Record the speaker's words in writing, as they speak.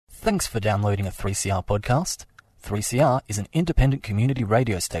Thanks for downloading a 3CR podcast. 3CR is an independent community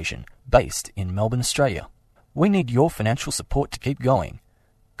radio station based in Melbourne, Australia. We need your financial support to keep going.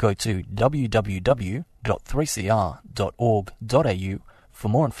 Go to www.3cr.org.au for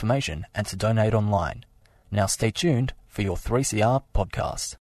more information and to donate online. Now stay tuned for your 3CR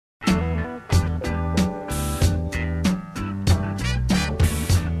podcast.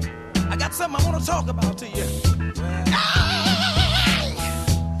 I got something I want to talk about to you.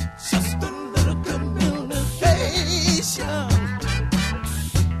 Just a little communication.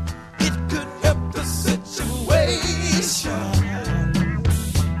 It could help the situation.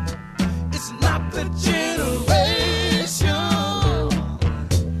 It's not the generation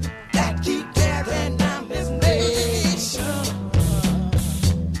that keep gathering down this nation.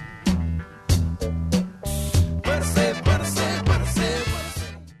 What I say.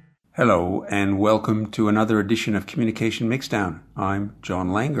 Hello and welcome to another edition of Communication Mixdown. I'm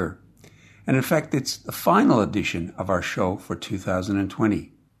John Langer. And in fact, it's the final edition of our show for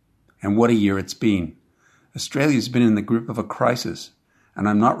 2020. And what a year it's been. Australia's been in the grip of a crisis, and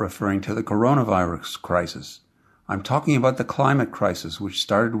I'm not referring to the coronavirus crisis. I'm talking about the climate crisis, which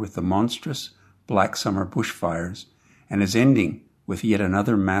started with the monstrous Black Summer bushfires and is ending with yet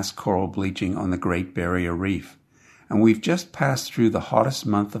another mass coral bleaching on the Great Barrier Reef. And we've just passed through the hottest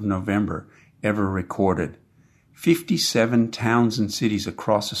month of November ever recorded. 57 towns and cities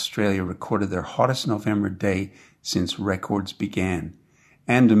across Australia recorded their hottest November day since records began.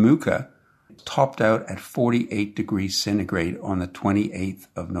 Andamuka topped out at 48 degrees centigrade on the 28th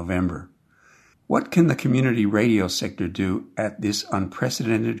of November. What can the community radio sector do at this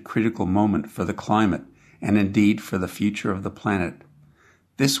unprecedented critical moment for the climate and indeed for the future of the planet?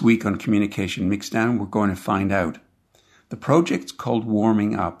 This week on Communication Mixdown, we're going to find out. The project's called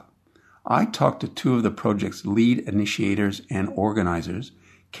Warming Up. I talked to two of the project's lead initiators and organizers,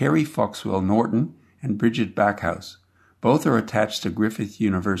 Kerry Foxwell Norton and Bridget Backhouse. Both are attached to Griffith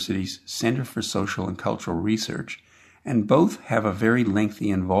University's Centre for Social and Cultural Research, and both have a very lengthy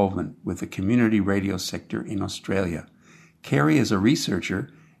involvement with the community radio sector in Australia. Kerry as a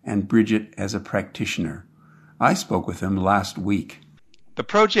researcher and Bridget as a practitioner. I spoke with them last week. The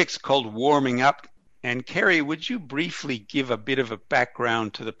project's called Warming Up. And Kerry, would you briefly give a bit of a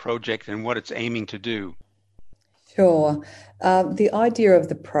background to the project and what it's aiming to do? Sure. The idea of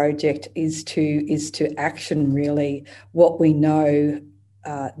the project is to action really what we know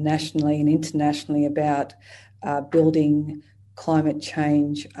nationally and internationally about building climate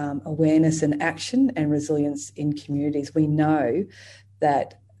change awareness and action and resilience in communities. We know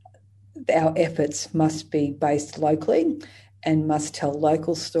that our efforts must be based locally and must tell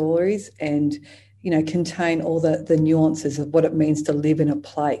local stories and contain all the nuances of what it means to live in a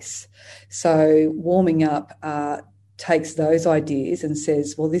place. So Warming Up takes those ideas and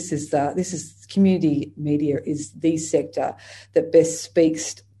says, well, this is community media is the sector that best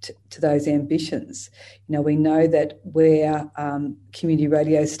speaks to those ambitions. We know that where community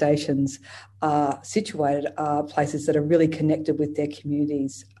radio stations are situated are places that are really connected with their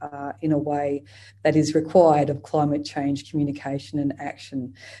communities in a way that is required of climate change communication and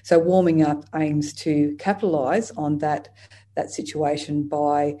action. So Warming Up aims to capitalise on that situation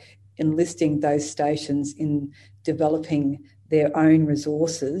by enlisting those stations in developing their own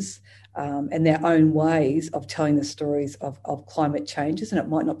resources and their own ways of telling the stories of climate changes. And it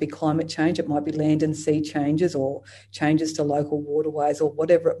might not be climate change, it might be land and sea changes or changes to local waterways or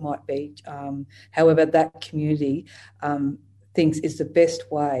whatever it might be. However, that community thinks is the best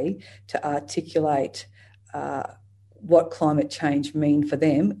way to articulate what climate change mean for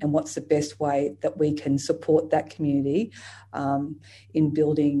them and what's the best way that we can support that community in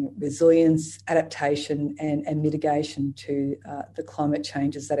building resilience, adaptation and mitigation to the climate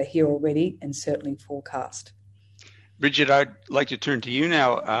changes that are here already and certainly forecast. Bridget, I'd like to turn to you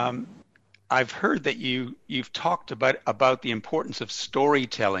now. I've heard that you've talked about the importance of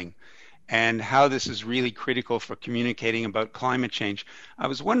storytelling and how this is really critical for communicating about climate change. I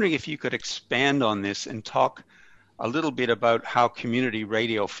was wondering if you could expand on this and talk a little bit about how community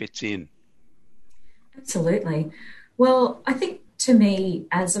radio fits in. Absolutely. Well, I think to me,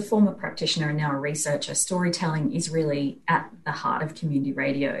 as a former practitioner and now a researcher, storytelling is really at the heart of community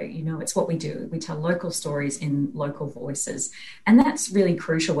radio. It's what we do. We tell local stories in local voices. And that's really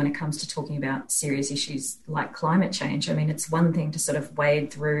crucial when it comes to talking about serious issues like climate change. I mean, it's one thing to sort of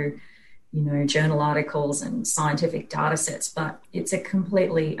wade through journal articles and scientific data sets, but it's a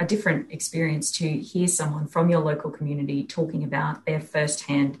different experience to hear someone from your local community talking about their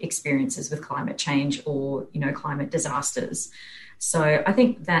firsthand experiences with climate change or, climate disasters. So I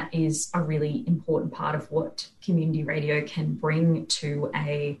think that is a really important part of what community radio can bring to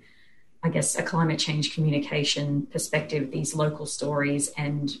a climate change communication perspective, these local stories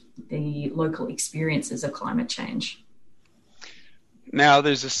and the local experiences of climate change. Now,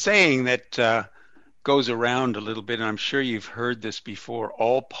 there's a saying that goes around a little bit, and I'm sure you've heard this before: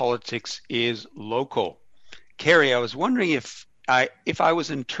 all politics is local. Carrie, I was wondering if I was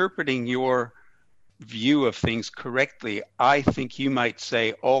interpreting your view of things correctly. I think you might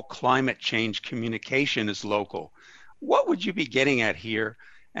say all climate change communication is local. What would you be getting at here,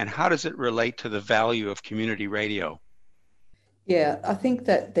 and how does it relate to the value of community radio? Yeah, I think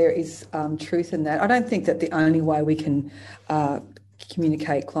that there is truth in that. I don't think that the only way we can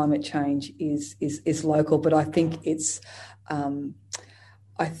communicate climate change is local, but I think it's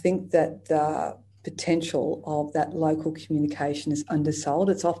I think that the potential of that local communication is undersold.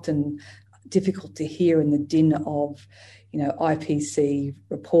 It's often difficult to hear in the din of, IPCC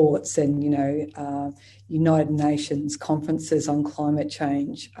reports and, United Nations conferences on climate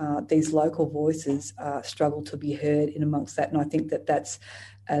change. These local voices struggle to be heard in amongst that. And I think that that's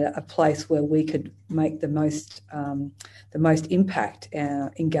a place where we could make the most impact,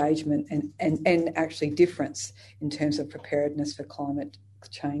 engagement and actually difference in terms of preparedness for climate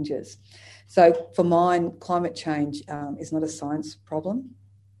changes. So for mine, climate change is not a science problem.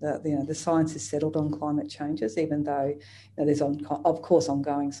 The science is settled on climate changes, even though there's of course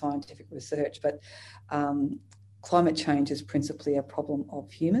ongoing scientific research. But climate change is principally a problem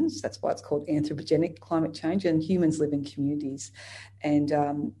of humans. That's why it's called anthropogenic climate change. And humans live in communities, and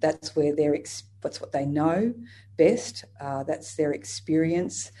that's where that's what they know best. That's their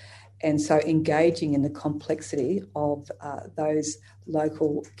experience. And so engaging in the complexity of those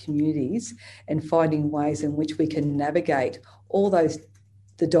local communities and finding ways in which we can navigate all the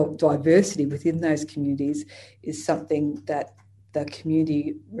diversity within those communities is something that the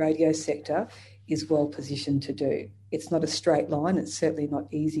community radio sector is well positioned to do. It's not a straight line. It's certainly not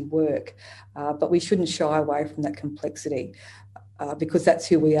easy work, but we shouldn't shy away from that complexity because that's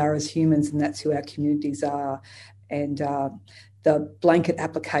who we are as humans and that's who our communities are. And the blanket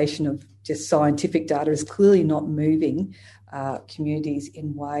application of just scientific data is clearly not moving communities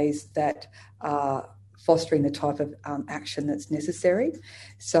in ways that are fostering the type of action that's necessary.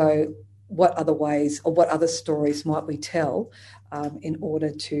 So what other ways or what other stories might we tell in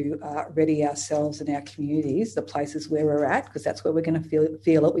order to ready ourselves and our communities, the places where we're at, because that's where we're going to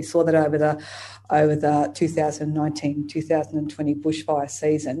feel it. We saw that over the 2019-2020 bushfire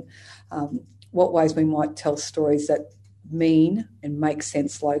season. What ways we might tell stories that mean and make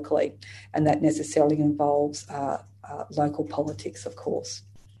sense locally, and that necessarily involves local politics, of course.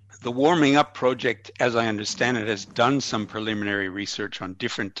 The Warming Up Project, as I understand it, has done some preliminary research on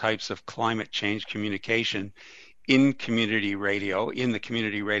different types of climate change communication in community radio, in the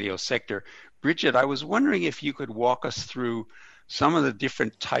community radio sector. Bridget, I was wondering if you could walk us through some of the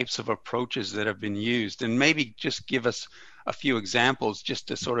different types of approaches that have been used, and maybe just give us a few examples just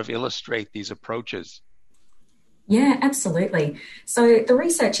to sort of illustrate these approaches. Yeah, absolutely. So the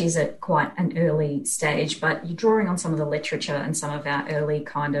research is at quite an early stage, but you're drawing on some of the literature and some of our early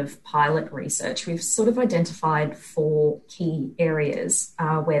kind of pilot research. We've sort of identified 4 key areas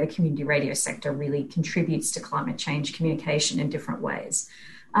where the community radio sector really contributes to climate change communication in different ways.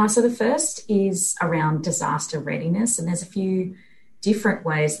 So the first is around disaster readiness, and there's a few different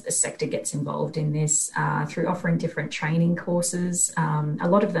ways that the sector gets involved in this through offering different training courses. A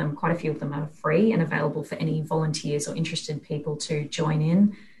lot of them, quite a few of them, are free and available for any volunteers or interested people to join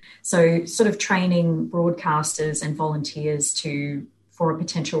in. So sort of training broadcasters and volunteers for a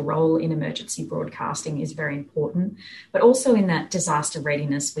potential role in emergency broadcasting is very important. But also in that disaster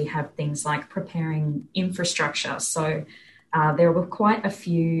readiness, we have things like preparing infrastructure. So there were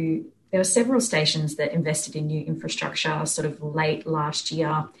several stations that invested in new infrastructure sort of late last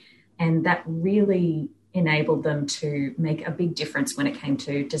year, and that really enabled them to make a big difference when it came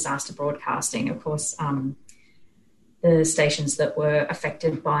to disaster broadcasting. Of course, the stations that were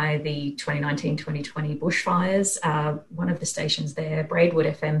affected by the 2019-2020 bushfires, one of the stations there, Braidwood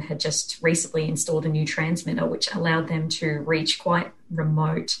FM, had just recently installed a new transmitter which allowed them to reach quite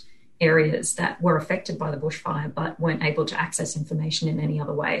remote areas that were affected by the bushfire but weren't able to access information in any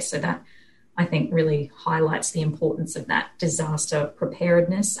other way. So that, I think, really highlights the importance of that disaster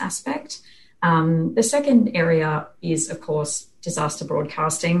preparedness aspect. The second area is, of course, disaster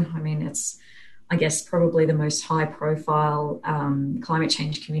broadcasting. I mean, it's, I guess, probably the most high-profile climate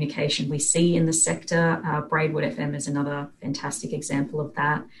change communication we see in the sector. Braidwood FM is another fantastic example of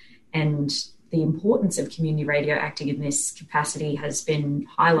that. And the importance of community radio acting in this capacity has been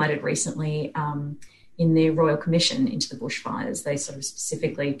highlighted recently in their Royal Commission into the bushfires, they sort of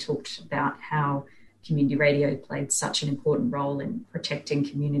specifically talked about how community radio played such an important role in protecting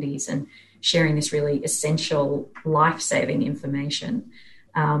communities and sharing this really essential life-saving information.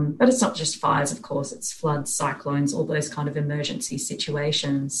 But it's not just fires, of course, it's floods, cyclones, all those kind of emergency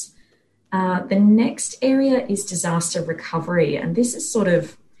situations. The next area is disaster recovery, and this is sort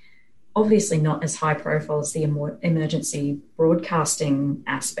of obviously not as high profile as the emergency broadcasting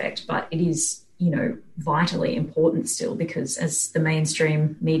aspect, but it is, vitally important still, because as the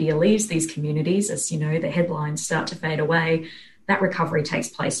mainstream media leaves these communities, as the headlines start to fade away, that recovery takes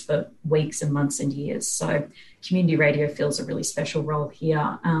place for weeks and months and years. So community radio fills a really special role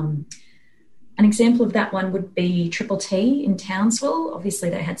here. An example of that one would be Triple T in Townsville. Obviously,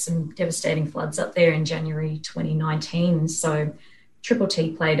 they had some devastating floods up there in January 2019. So Triple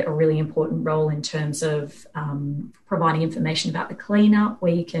T played a really important role in terms of providing information about the cleanup,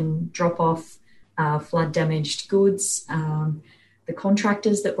 where you can drop off flood-damaged goods, the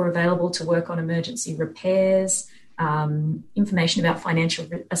contractors that were available to work on emergency repairs, information about financial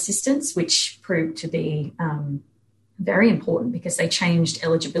assistance, which proved to be very important because they changed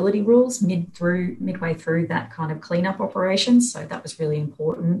eligibility rules midway through that kind of cleanup operation. So that was really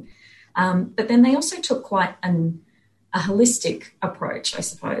important. But then they also took quite a holistic approach, I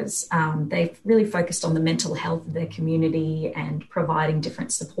suppose. They've really focused on the mental health of their community and providing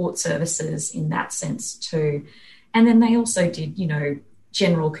different support services in that sense too. And then they also did,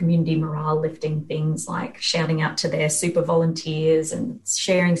 general community morale lifting things like shouting out to their super volunteers and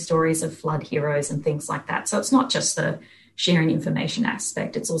sharing stories of flood heroes and things like that. So it's not just the sharing information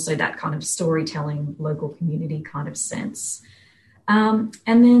aspect, it's also that kind of storytelling, local community kind of sense. And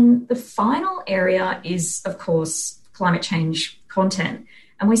then the final area is, of course, climate change content.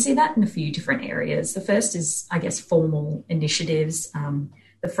 And we see that in a few different areas. The first is, I guess, formal initiatives.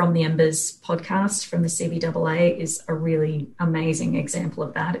 The From the Embers podcast from the CBAA is a really amazing example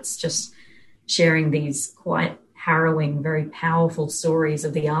of that. It's just sharing these quite harrowing, very powerful stories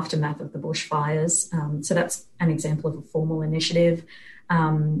of the aftermath of the bushfires. So that's an example of a formal initiative.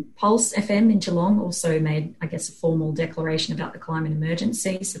 Pulse FM in Geelong also made, I guess, a formal declaration about the climate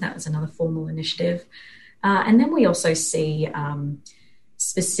emergency. So that was another formal initiative. And then we also see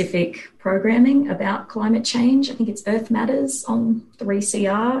specific programming about climate change. I think it's Earth Matters on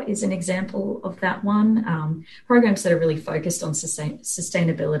 3CR is an example of that one. Programs that are really focused on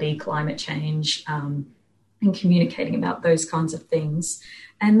sustainability, climate change, and communicating about those kinds of things.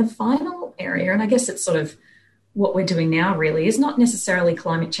 And the final area, and I guess it's sort of what we're doing now really, is not necessarily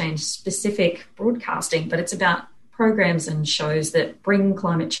climate change specific broadcasting, but it's about programs and shows that bring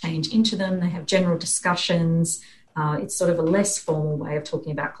climate change into them. They have general discussions. It's sort of a less formal way of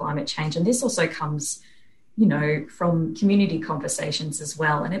talking about climate change. And this also comes, from community conversations as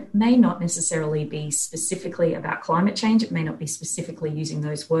well. And it may not necessarily be specifically about climate change. It may not be specifically using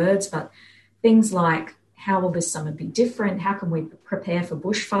those words, but things like, how will this summer be different? How can we prepare for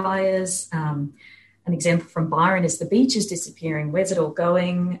bushfires? An example from Byron is the beach is disappearing. Where's it all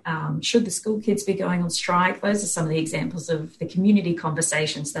going? Should the school kids be going on strike? Those are some of the examples of the community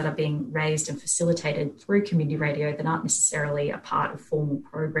conversations that are being raised and facilitated through community radio that aren't necessarily a part of formal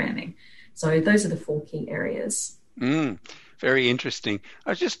programming. So those are the four key areas. Very interesting.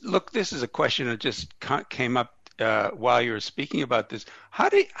 This is a question that just came up while you were speaking about this. How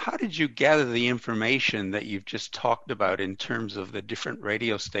did you gather the information that you've just talked about in terms of the different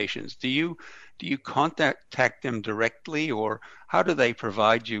radio stations? Do you contact them directly, or how do they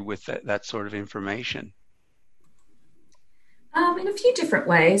provide you with that sort of information? In a few different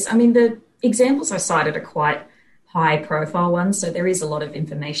ways. I mean, the examples I cited are quite high-profile ones, so there is a lot of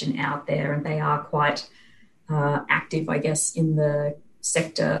information out there, and they are quite active, I guess, in the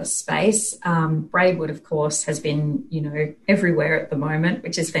sector space. Braidwood, of course, has been, everywhere at the moment,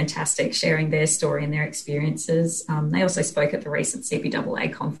 which is fantastic, sharing their story and their experiences. They also spoke at the recent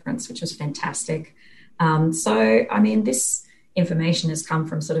CBAA conference, which was fantastic. This information has come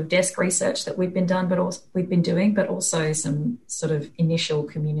from sort of desk research that we've been doing, but also some sort of initial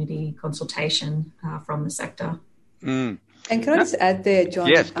community consultation from the sector. And can I just add there, John,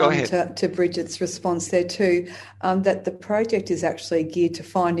 yes, go ahead. To Bridget's response there too, that the project is actually geared to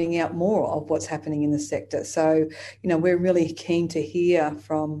finding out more of what's happening in the sector. So, we're really keen to hear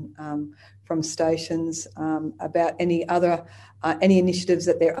from stations about any initiatives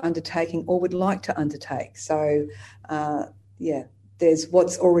that they're undertaking or would like to undertake. So, there's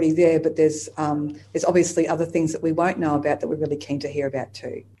what's already there, but there's obviously other things that we won't know about that we're really keen to hear about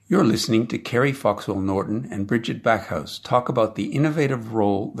too. You're listening to Kerry Foxwell Norton and Bridget Backhouse talk about the innovative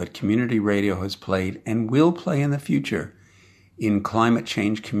role that community radio has played and will play in the future in climate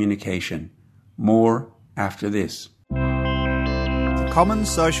change communication. More after this. The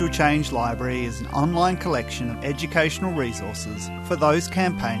Commons Social Change Library is an online collection of educational resources for those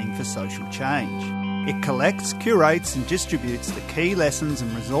campaigning for social change. It collects, curates and distributes the key lessons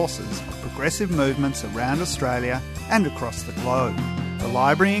and resources of progressive movements around Australia and across the globe. The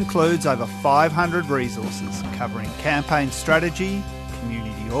library includes over 500 resources covering campaign strategy,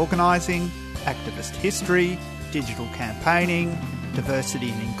 community organising, activist history, digital campaigning, diversity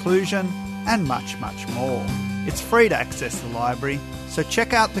and inclusion, and much, much more. It's free to access the library, so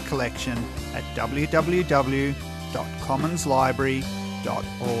check out the collection at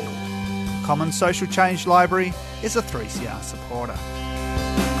www.commonslibrary.org. Commons Social Change Library is a 3CR supporter.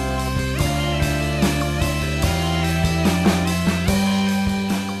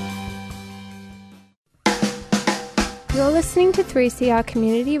 You're listening to 3CR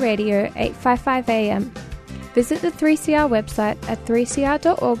Community Radio 855 AM. Visit the 3CR website at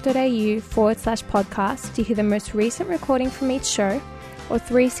 3cr.org.au/podcast to hear the most recent recording from each show, or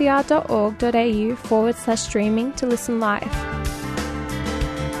 3cr.org.au/streaming to listen live.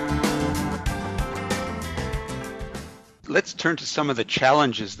 Let's turn to some of the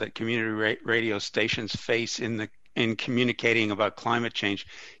challenges that community radio stations face in communicating about climate change.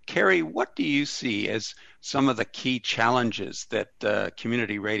 Kerry, what do you see as some of the key challenges that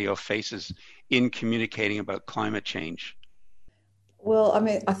community radio faces in communicating about climate change? Well, I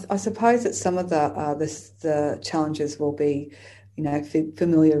mean, I suppose that some of the challenges will be,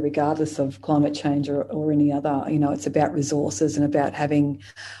 familiar regardless of climate change or any other. It's about resources and about having,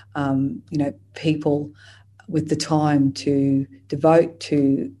 people with the time to devote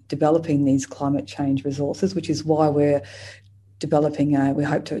to developing these climate change resources, which is why we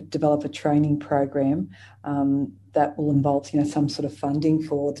hope to develop a training program that will involve, some sort of funding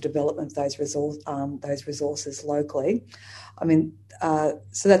for the development of those resources locally. I mean,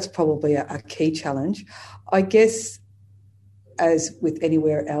 so that's probably a key challenge. I guess, as with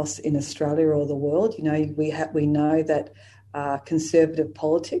anywhere else in Australia or the world, we know that conservative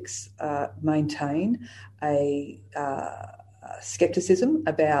politics maintain a scepticism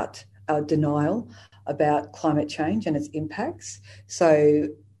about denial about climate change and its impacts. So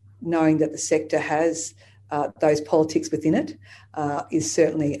knowing that the sector has those politics within it is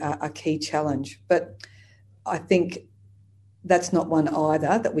certainly a key challenge. But I think that's not one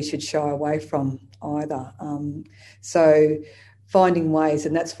either that we should shy away from either. So finding ways,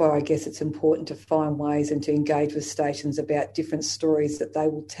 and that's why I guess it's important to find ways and to engage with stations about different stories that they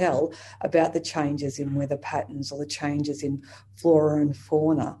will tell about the changes in weather patterns or the changes in flora and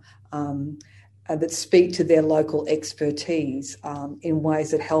fauna that speak to their local expertise in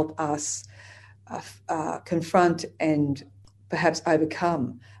ways that help us confront and perhaps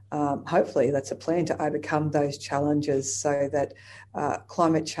overcome. Hopefully that's a plan to overcome those challenges so that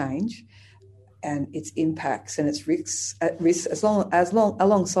climate change and its impacts and its risks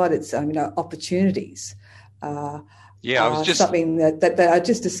alongside its opportunities. Something that I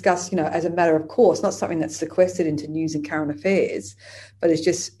just discussed, as a matter of course, not something that's sequestered into news and current affairs, but it's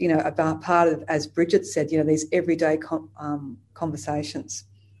just, about part of, as Bridget said, these everyday conversations.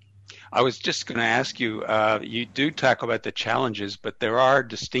 I was just going to ask you, you do talk about the challenges, but there are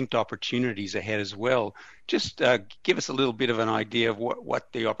distinct opportunities ahead as well. Just give us a little bit of an idea of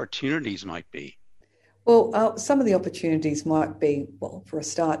what the opportunities might be. Well, some of the opportunities might be, for a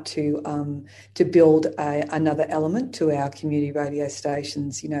start, to build another element to our community radio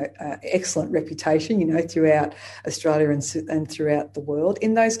stations. Excellent reputation, throughout Australia and throughout the world.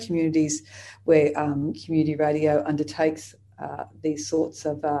 In those communities where community radio undertakes these sorts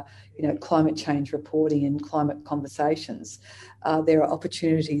of, climate change reporting and climate conversations, there are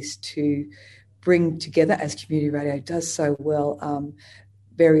opportunities to bring together, as community radio does so well,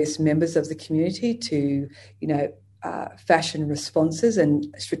 various members of the community to, fashion responses and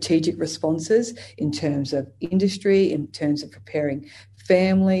strategic responses in terms of industry, in terms of preparing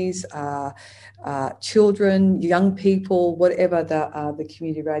families, children, young people, whatever the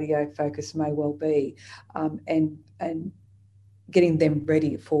community radio focus may well be, and getting them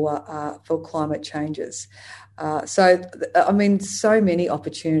ready for climate changes. So many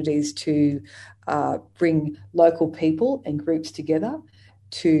opportunities to bring local people and groups together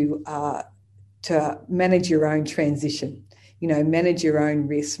to manage your own transition, manage your own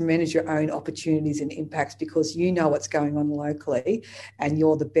risks, manage your own opportunities and impacts, because you know what's going on locally and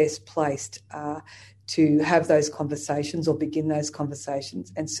you're the best placed to have those conversations or begin those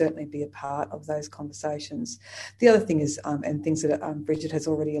conversations and certainly be a part of those conversations. The other thing is, and things that Bridget has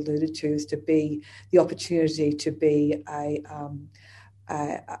already alluded to, is to be the opportunity to be a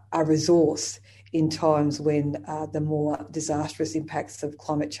resource in times when the more disastrous impacts of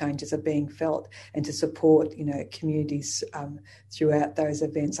climate changes are being felt, and to support, communities throughout those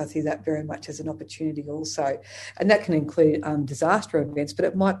events. I see that very much as an opportunity also. And that can include disaster events, but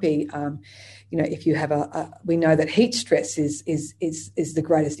it might be, if you have we know that heat stress is the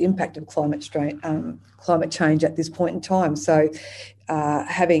greatest impact of climate change at this point in time. So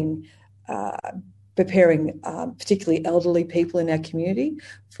preparing particularly elderly people in our community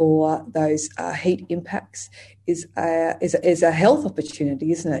for those heat impacts is a health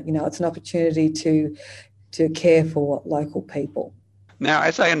opportunity, isn't it? It's an opportunity to care for local people. Now,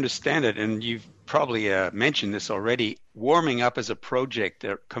 as I understand it, and you've probably mentioned this already, Warming Up is a project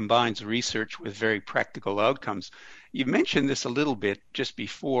that combines research with very practical outcomes. You mentioned this a little bit just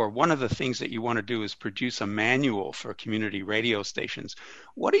before. One of the things that you want to do is produce a manual for community radio stations.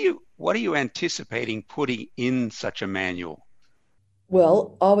 What are you anticipating putting in such a manual?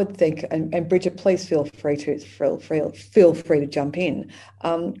 Well, I would think, and Bridget, please feel free to jump in.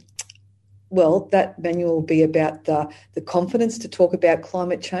 Well, that manual will be about the confidence to talk about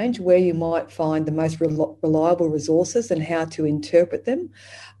climate change, where you might find the most reliable resources and how to interpret them,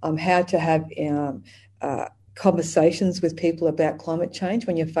 how to have conversations with people about climate change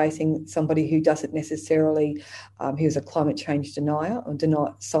when you're facing somebody who doesn't necessarily, who's a climate change denier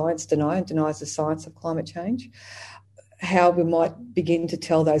or science denier and denies the science of climate change, how we might begin to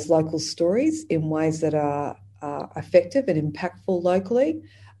tell those local stories in ways that are effective and impactful locally.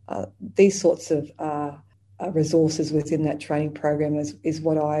 These sorts of resources within that training program is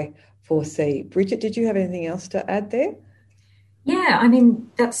what I foresee. Bridget, did you have anything else to add there? Yeah, I mean,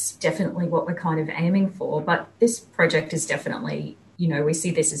 that's definitely what we're kind of aiming for. But this project is definitely, we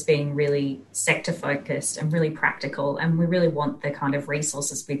see this as being really sector focused and really practical. And we really want the kind of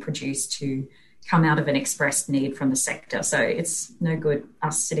resources we produce to come out of an expressed need from the sector. So it's no good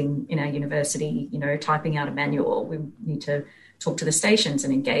us sitting in our university, typing out a manual. We need to talk to the stations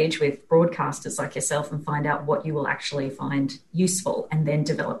and engage with broadcasters like yourself and find out what you will actually find useful and then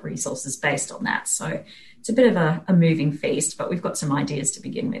develop resources based on that. So it's a bit of a moving feast, but we've got some ideas to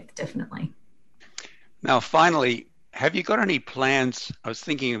begin with, definitely. Now, finally, have you got any plans? I was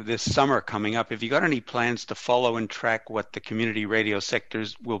thinking of this summer coming up. Have you got any plans to follow and track what the community radio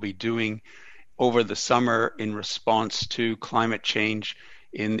sectors will be doing over the summer in response to climate change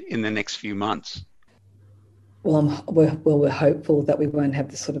in the next few months? Well, we're hopeful that we won't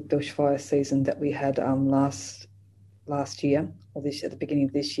have the sort of bushfire season that we had last year, or at the beginning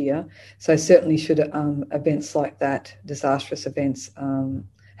of this year. So certainly should events like that, disastrous events,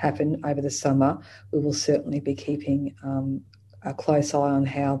 happen over the summer, we will certainly be keeping a close eye on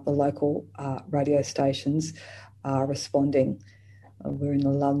how the local radio stations are responding. We're in the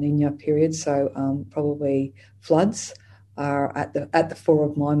La Nina period, so probably floods are at the fore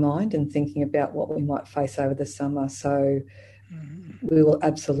of my mind and thinking about what we might face over the summer. So we will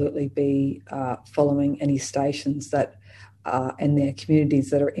absolutely be following any stations that and their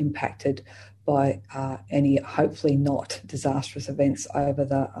communities that are impacted by any hopefully not disastrous events over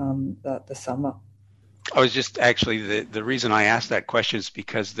the summer. I was just actually the reason I asked that question is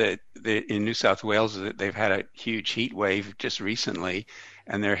because in New South Wales they've had a huge heat wave just recently,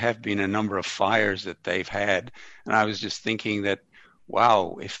 and there have been a number of fires that they've had. And I was just thinking that,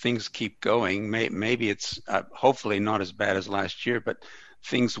 wow, if things keep going, maybe it's hopefully not as bad as last year, but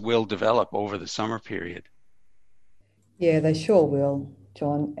things will develop over the summer period. Yeah, they sure will,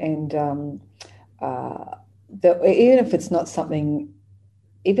 John. And even if it's not something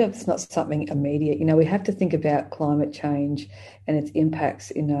immediate, we have to think about climate change and its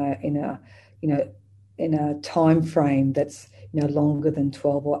impacts in a time frame that's longer than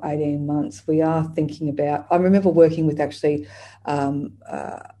 12 or 18 months. We are thinking about. I remember working with actually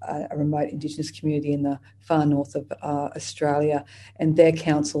a remote Indigenous community in the far north of Australia, and their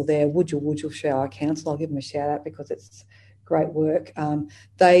council there, Wujal Shire Council. I'll give them a shout out because it's great work.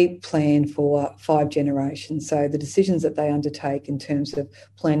 They plan for 5 generations. So the decisions that they undertake in terms of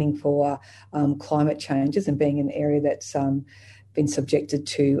planning for climate changes and being an area that's been subjected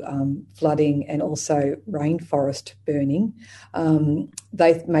to flooding and also rainforest burning,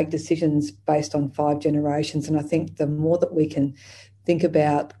 they make decisions based on 5 generations. And I think the more that we can think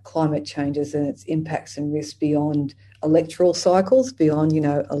about climate changes and its impacts and risks beyond electoral cycles, beyond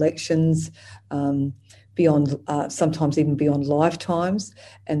elections, beyond sometimes even beyond lifetimes,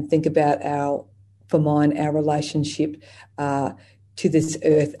 and think about our relationship to this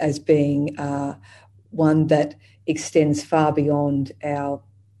earth as being one that extends far beyond our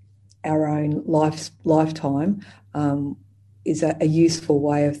own lifetime, a useful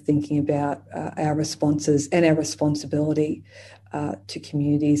way of thinking about our responses and our responsibility to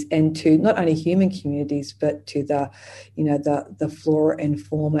communities, and to not only human communities but to the flora and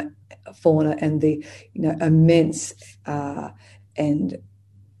fauna and the immense and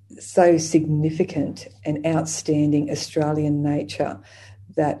so significant and outstanding Australian nature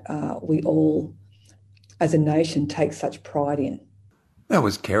that we all, as a nation, take such pride in. That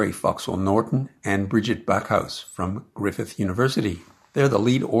was Kerry Foxwell Norton and Bridget Backhouse from Griffith University. They're the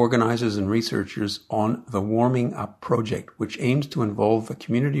lead organisers and researchers on the Warming Up Project, which aims to involve the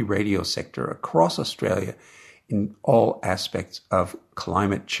community radio sector across Australia in all aspects of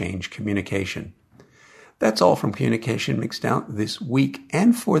climate change communication. That's all from Communication Mixdown this week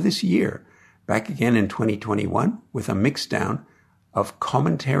and for this year. Back again in 2021 with a mixdown of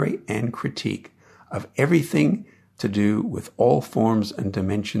commentary and critique of everything to do with all forms and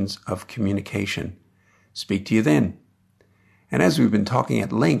dimensions of communication. Speak to you then. And as we've been talking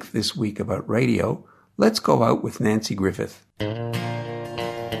at length this week about radio, let's go out with Nancy Griffith.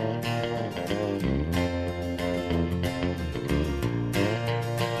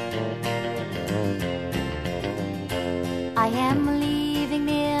 I am leaving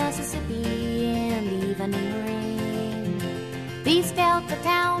Mississippi and leaving in the rain. These Delta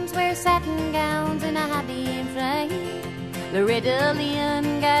towns wear satin gowns and a high beam flame. Loretta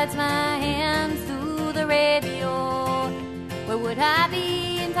Lynn guides my hands through the radio. Where would I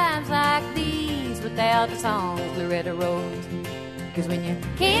be in times like these without the songs Loretta wrote? 'Cause when you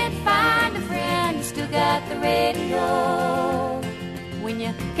can't find a friend, you still got the radio. When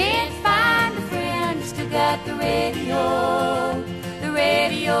you can't find a friend, you still got the radio. The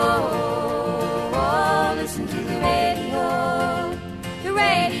radio. Oh, listen to the radio. The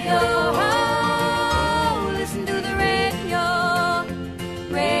radio. Oh, listen to the radio.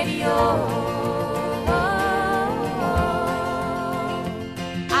 Radio.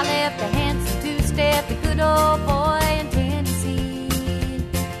 The good old boy in Tennessee.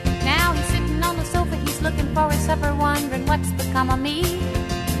 Now he's sitting on the sofa, he's looking for his supper, wondering what's become of me.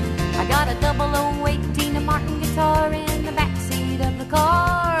 I got a 008